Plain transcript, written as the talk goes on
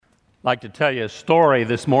I'd like to tell you a story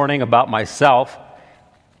this morning about myself.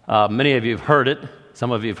 Many of you have heard it. Some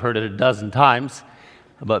of you have heard it a dozen times,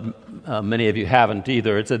 but many of you haven't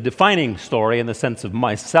either. It's a defining story in the sense of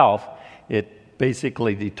myself. It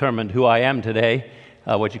basically determined who I am today,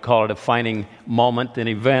 what you call a defining moment, an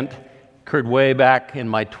event. Occurred way back in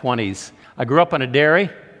my 20s. I grew up on a dairy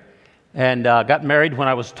and got married when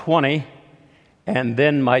I was 20, and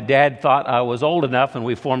then my dad thought I was old enough, and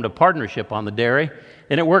we formed a partnership on the dairy,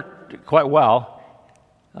 and it worked quite well.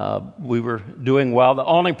 We were doing well. The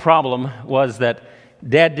only problem was that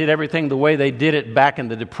Dad did everything the way they did it back in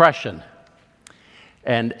the Depression,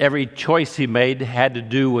 and every choice he made had to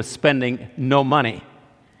do with spending no money,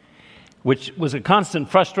 which was a constant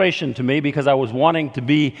frustration to me because I was wanting to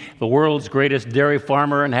be the world's greatest dairy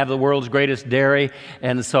farmer and have the world's greatest dairy,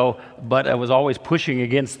 but I was always pushing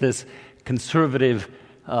against this conservative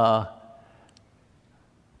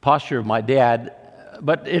posture of my dad,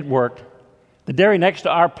 but it worked. The dairy next to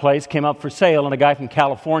our place came up for sale, and a guy from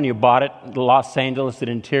California bought it, Los Angeles, an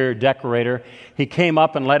interior decorator. He came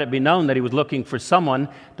up and let it be known that he was looking for someone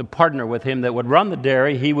to partner with him that would run the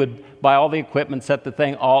dairy. He would buy all the equipment, set the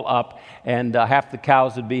thing all up, and half the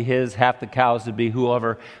cows would be his, half the cows would be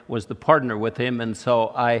whoever was the partner with him. And so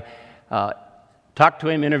I talked to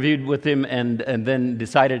him, interviewed with him, and then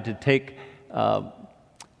decided to take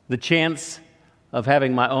the chance of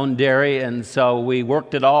having my own dairy, and so we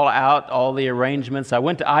worked it all out, all the arrangements. I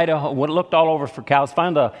went to Idaho, looked all over for cows,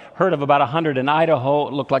 found a herd of about 100 in Idaho.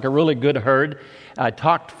 It looked like a really good herd. I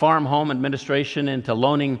talked Farm Home Administration into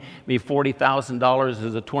loaning me $40,000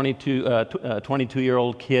 as a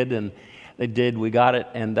 22-year-old kid, and they did. We got it,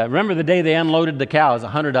 and I remember the day they unloaded the cows,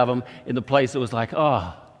 100 of them in the place. It was like,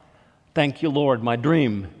 oh, thank you, Lord, my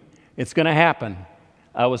dream. It's going to happen.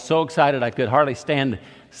 I was so excited I could hardly stand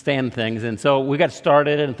things, and so we got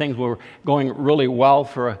started, and things were going really well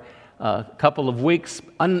for a couple of weeks.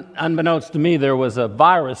 Unbeknownst to me, there was a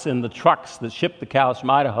virus in the trucks that shipped the cows from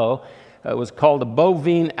Idaho. It was called the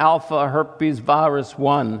bovine alpha herpes virus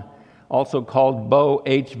 1, also called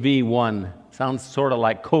BOHV1. Sounds sort of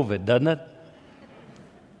like COVID, doesn't it?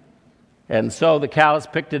 And so the cows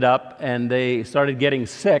picked it up, and they started getting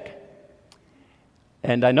sick.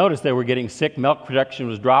 And I noticed they were getting sick. Milk production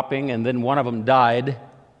was dropping, and then one of them died.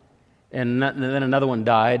 And then another one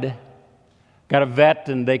died. Got a vet,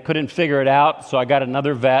 and they couldn't figure it out, so I got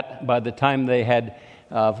another vet. By the time they had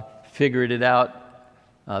figured it out,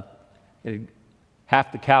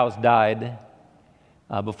 half the cows died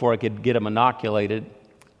before I could get them inoculated.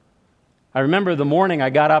 I remember the morning I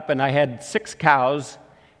got up, and I had 6 cows,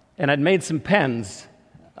 and I'd made some pens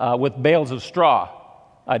with bales of straw.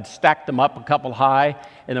 I'd stacked them up a couple high,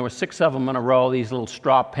 and there were 6 of them in a row, these little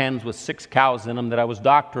straw pens with 6 cows in them that I was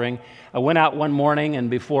doctoring. I went out one morning, and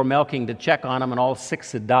before milking, to check on them, and all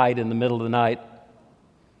 6 had died in the middle of the night.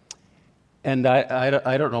 And I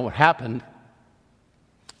don't know what happened.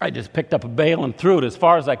 I just picked up a bale and threw it as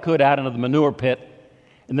far as I could out into the manure pit.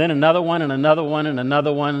 And then another one, and another one, and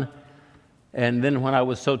another one. And then when I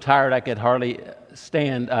was so tired I could hardly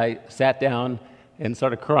stand, I sat down and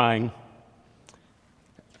started crying.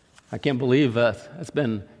 I can't believe it's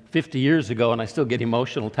been 50 years ago, and I still get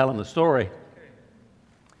emotional telling the story.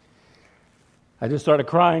 I just started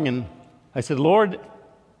crying, and I said, Lord,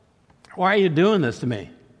 why are you doing this to me?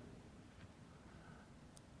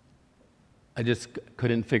 I just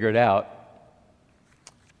couldn't figure it out.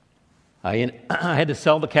 I had to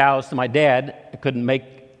sell the cows to my dad. I couldn't make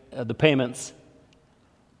the payments,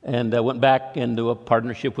 and I went back into a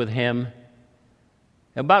partnership with him.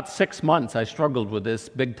 About 6 months, I struggled with this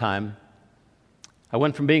big time. I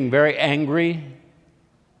went from being very angry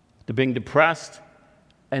to being depressed,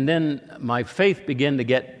 and then my faith began to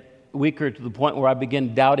get weaker to the point where I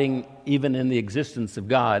began doubting even in the existence of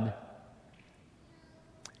God.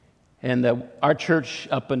 And our church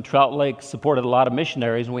up in Trout Lake supported a lot of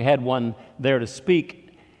missionaries, and we had one there to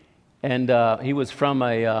speak, and he was from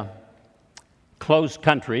a closed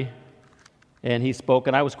country. And he spoke,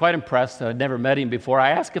 and I was quite impressed. I'd never met him before.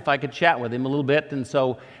 I asked if I could chat with him a little bit, and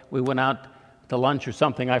so we went out to lunch or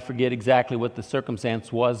something. I forget exactly what the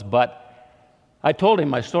circumstance was, but I told him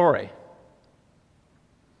my story.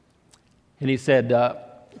 And he said,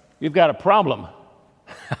 you've got a problem.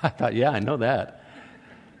 I thought, yeah, I know that.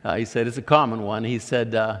 He said, it's a common one. He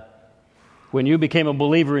said, when you became a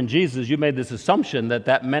believer in Jesus, you made this assumption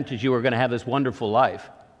that meant that you were going to have this wonderful life.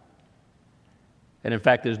 And in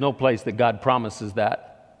fact, there's no place that God promises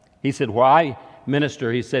that. He said, where I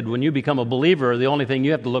minister, he said, when you become a believer, the only thing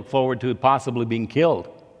you have to look forward to is possibly being killed,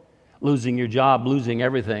 losing your job, losing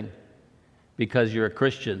everything because you're a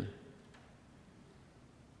Christian.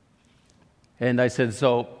 And I said,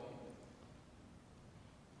 so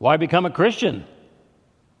Why become a Christian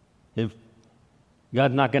if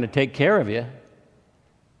God's not going to take care of you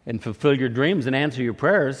and fulfill your dreams and answer your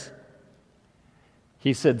prayers?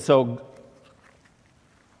 He said, so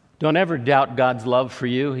don't ever doubt God's love for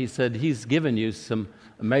you. He said He's given you some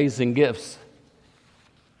amazing gifts.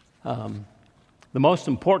 The most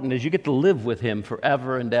important is you get to live with Him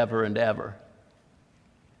forever and ever and ever.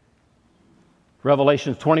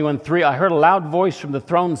 Revelation 21:3, I heard a loud voice from the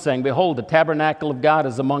throne saying, behold, the tabernacle of God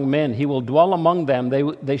is among men. He will dwell among them.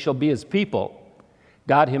 They shall be His people.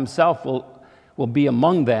 God Himself will be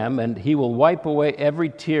among them, and He will wipe away every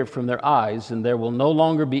tear from their eyes, and there will no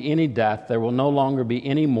longer be any death. There will no longer be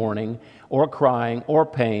any mourning or crying or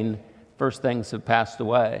pain. First things have passed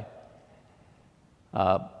away.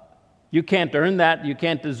 You can't earn that. You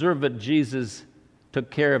can't deserve it. Jesus took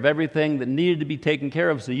care of everything that needed to be taken care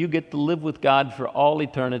of, so you get to live with God for all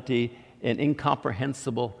eternity in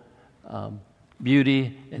incomprehensible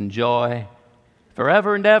beauty and joy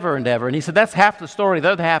forever and ever and ever. And He said that's half the story.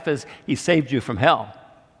 The other half is He saved you from hell,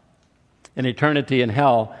 an eternity in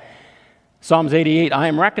hell. Psalms 88, I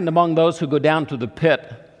am reckoned among those who go down to the pit.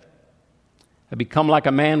 I become like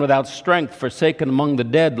a man without strength, forsaken among the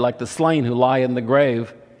dead, like the slain who lie in the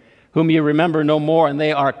grave, whom you remember no more, and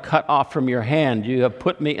they are cut off from your hand. You have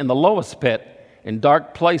put me in the lowest pit, in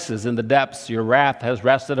dark places, in the depths. Your wrath has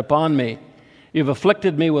rested upon me. You have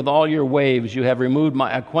afflicted me with all your waves. You have removed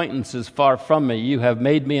my acquaintances far from me. You have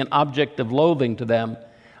made me an object of loathing to them.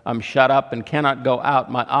 I'm shut up and cannot go out.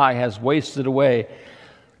 My eye has wasted away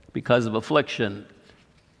because of affliction.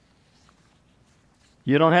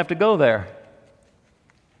 You don't have to go there.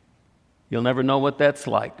 You'll never know what that's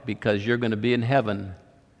like, because you're going to be in heaven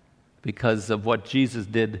because of what Jesus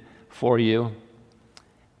did for you.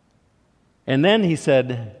 And then He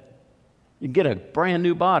said, you get a brand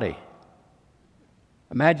new body.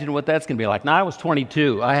 Imagine what that's going to be like. Now, I was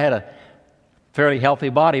 22. I had a fairly healthy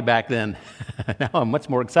body back then. Now I'm much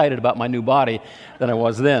more excited about my new body than I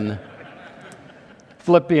was then.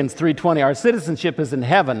 Philippians 3:20, our citizenship is in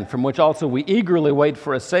heaven, from which also we eagerly wait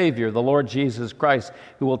for a Savior, the Lord Jesus Christ,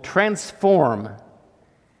 who will transform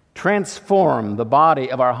the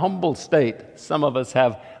body of our humble state. Some of us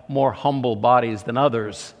have more humble bodies than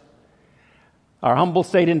others. Our humble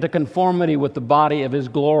state into conformity with the body of His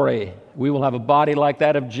glory. We will have a body like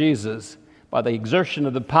that of Jesus by the exertion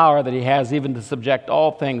of the power that He has even to subject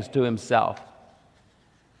all things to Himself.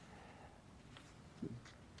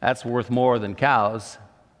 That's worth more than cows.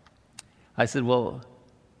 I said, well,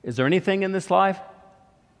 is there anything in this life?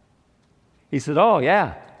 He said, oh,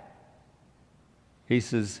 yeah. He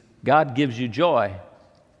says, God gives you joy.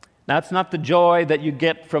 Now, it's not the joy that you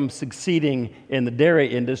get from succeeding in the dairy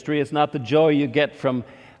industry. It's not the joy you get from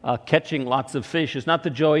catching lots of fish. It's not the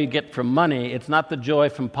joy you get from money. It's not the joy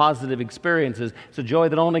from positive experiences. It's a joy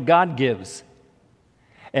that only God gives.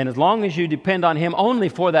 And as long as you depend on Him only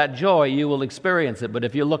for that joy, you will experience it. But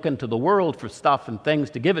if you look into the world for stuff and things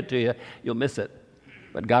to give it to you, you'll miss it.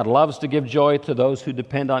 But God loves to give joy to those who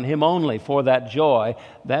depend on Him only for that joy.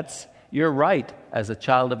 That's your right as a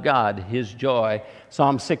child of God, His joy.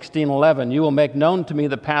 Psalm 16:11, you will make known to me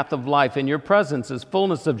the path of life. In your presence is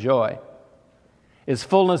fullness of joy. Is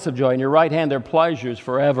fullness of joy. In your right hand there are pleasures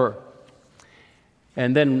forever.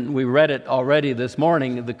 And then we read it already this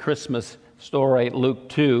morning, the Christmas story, Luke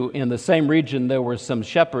 2. In the same region there were some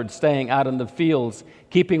shepherds staying out in the fields,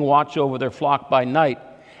 keeping watch over their flock by night.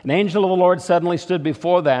 An angel of the Lord suddenly stood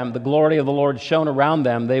before them. The glory of the Lord shone around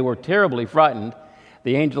them. They were terribly frightened.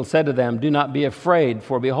 The angel said to them, do not be afraid,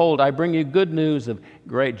 for behold, I bring you good news of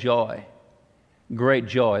great joy. Great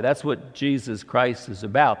joy. That's what Jesus Christ is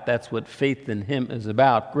about. That's what faith in Him is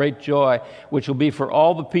about. Great joy, which will be for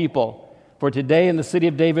all the people. For today in the city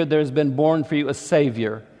of David there has been born for you a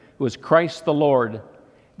Savior, who is Christ the Lord.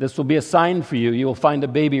 This will be a sign for you. You will find a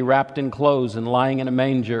baby wrapped in clothes and lying in a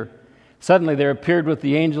manger. Suddenly there appeared with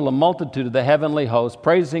the angel a multitude of the heavenly host,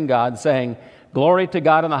 praising God, saying, glory to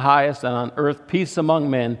God in the highest, and on earth peace among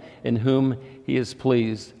men in whom He is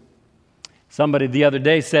pleased. Somebody the other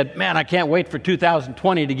day said, man, I can't wait for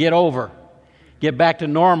 2020 to get back to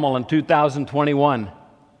normal in 2021.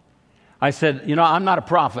 I said, I'm not a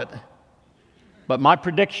prophet, but my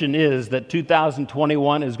prediction is that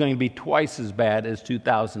 2021 is going to be twice as bad as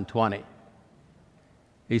 2020.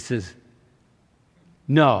 He says,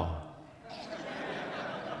 no.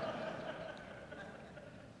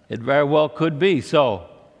 It very well could be. So,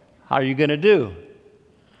 how are you going to do?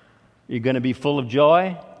 You're going to be full of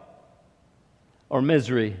joy or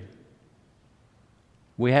misery?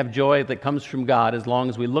 We have joy that comes from God as long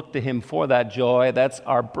as we look to Him for that joy. That's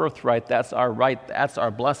our birthright. That's our right. That's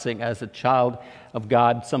our blessing as a child of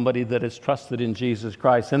God, somebody that is trusted in Jesus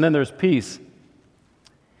Christ. And then there's peace.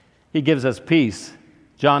 He gives us peace.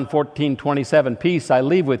 John 14:27, peace I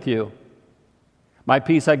leave with you. My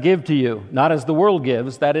peace I give to you, not as the world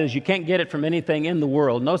gives. That is, you can't get it from anything in the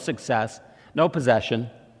world. No success, no possession.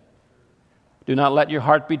 Do not let your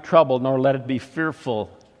heart be troubled, nor let it be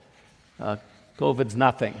fearful. COVID's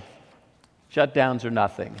nothing. Shutdowns are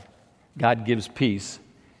nothing. God gives peace.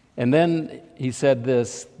 And then he said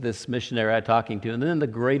this missionary I'm talking to, and then the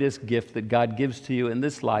greatest gift that God gives to you in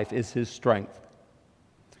this life is His strength.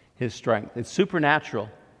 His strength. It's supernatural.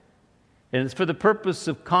 And it's for the purpose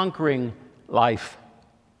of conquering life,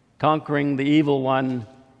 conquering the evil one.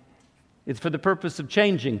 It's for the purpose of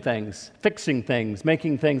changing things, fixing things,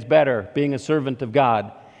 making things better, being a servant of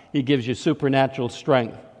God. He gives you supernatural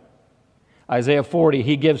strength. Isaiah 40,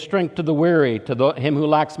 He gives strength to the weary, to him who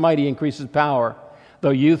lacks might, He increases power. Though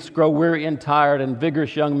youths grow weary and tired, and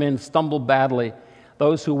vigorous young men stumble badly,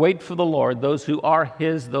 those who wait for the Lord, those who are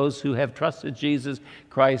His, those who have trusted Jesus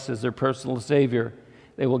Christ as their personal Savior,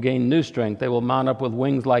 they will gain new strength. They will mount up with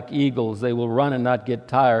wings like eagles. They will run and not get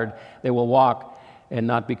tired. They will walk and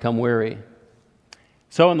not become weary.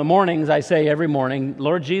 So in the mornings, I say every morning,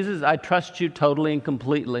 Lord Jesus, I trust you totally and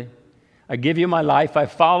completely. I give you my life. I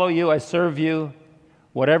follow you. I serve you.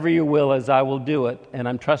 Whatever your will is, I will do it. And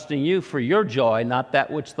I'm trusting you for your joy, not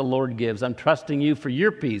that which the Lord gives. I'm trusting you for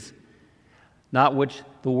your peace, not which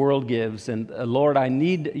the world gives. And Lord, I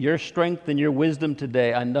need your strength and your wisdom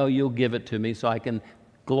today. I know you'll give it to me so I can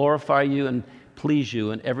glorify you and please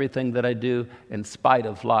you in everything that I do in spite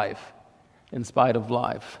of life. In spite of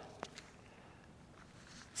life.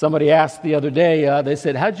 Somebody asked the other day, they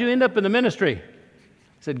said, how'd you end up in the ministry?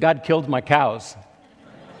 I said, God killed my cows.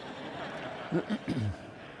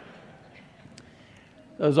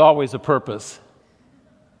 There's always a purpose.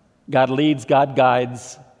 God leads, God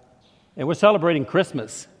guides. And we're celebrating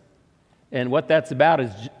Christmas. And what that's about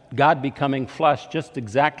is God becoming flesh just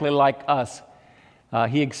exactly like us.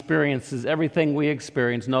 He experiences everything we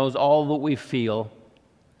experience, knows all that we feel,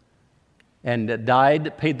 and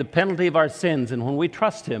died, paid the penalty of our sins. And when we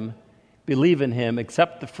trust Him, believe in Him,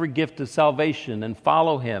 accept the free gift of salvation, and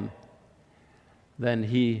follow Him, then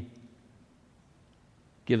He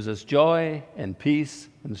gives us joy and peace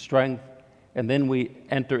and strength, and then we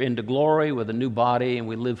enter into glory with a new body, and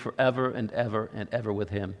we live forever and ever and ever with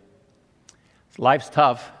Him. Life's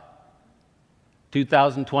tough.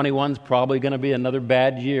 2021 is probably going to be another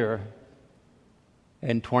bad year,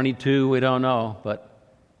 and 22, we don't know, but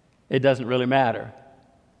it doesn't really matter.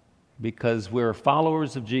 Because we're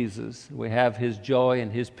followers of Jesus, we have His joy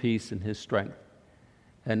and His peace and His strength.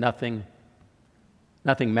 And nothing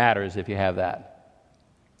matters if you have that,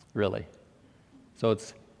 really. So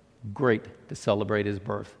it's great to celebrate His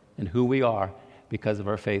birth and who we are because of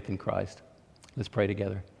our faith in Christ. Let's pray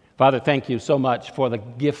together. Father, thank you so much for the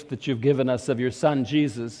gift that you've given us of your Son,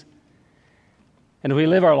 Jesus. And if we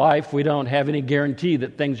live our life, we don't have any guarantee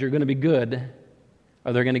that things are going to be good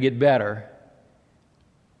or they're going to get better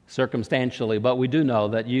circumstantially, but we do know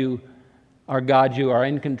that you are God, you are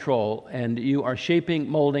in control, and you are shaping,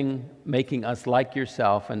 molding, making us like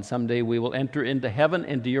yourself, and someday we will enter into heaven,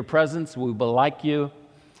 into your presence. We will be like you.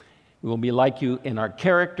 We will be like you in our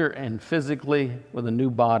character and physically with a new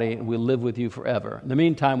body, and we'll live with you forever. In the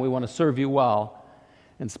meantime, we want to serve you well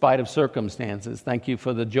in spite of circumstances. Thank you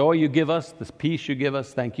for the joy you give us, the peace you give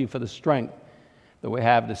us. Thank you for the strength that we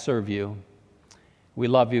have to serve you. We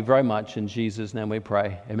love you very much. In Jesus' name we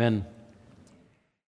pray. Amen.